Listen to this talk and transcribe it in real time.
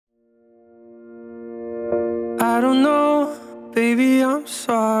don't know, baby, I'm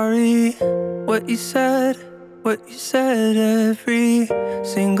sorry. What you said every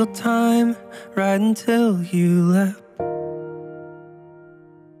single time, right until you left.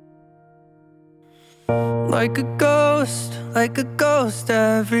 Like a ghost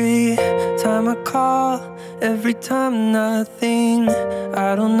every time I call, every time nothing.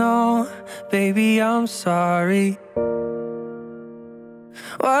 I don't know, baby, I'm sorry.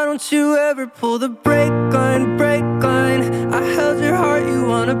 Why don't you ever pull the brake line, brake line? I held your heart, you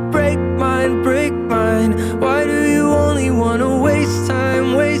wanna break mine, break mine. Why do you only wanna waste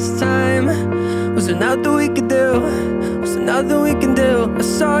time, waste time? Was there nothing we could do? Was there nothing we can do? I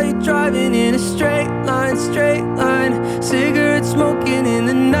saw you driving in a straight line, straight line. Cigarette smoking in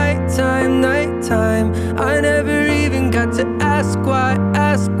the nighttime, nighttime. I never even got to ask why,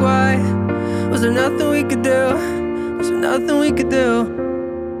 ask why. Was there nothing we could do? Was there nothing we could do?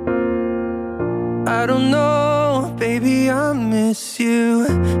 I don't know, baby, I miss you.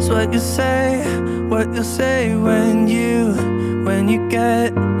 It's what you'll say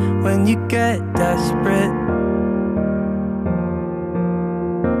when you get desperate.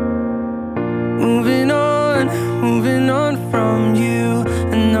 Moving on from you.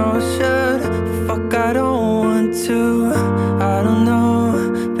 And no, I should, but fuck, I don't want to. I don't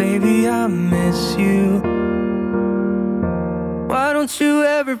know, baby, I miss you. Why don't you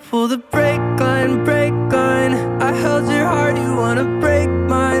ever pull the brake line, brake line? I held your heart, you wanna break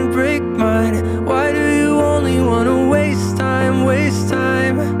mine, break mine. Why do you only wanna waste time, waste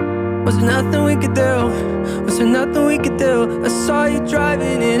time? Was there nothing we could do? Was there nothing we could do? I saw you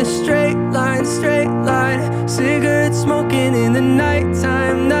driving in a straight line, straight line. Cigarette smoking in the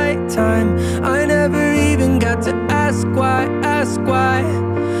nighttime, nighttime. I never even got to ask why, ask why.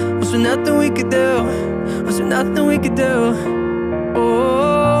 Was there nothing we could do? Was there nothing we could do?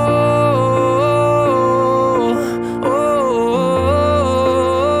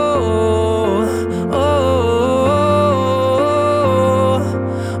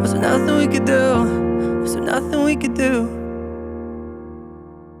 Was there nothing we could do? Was there nothing we could do?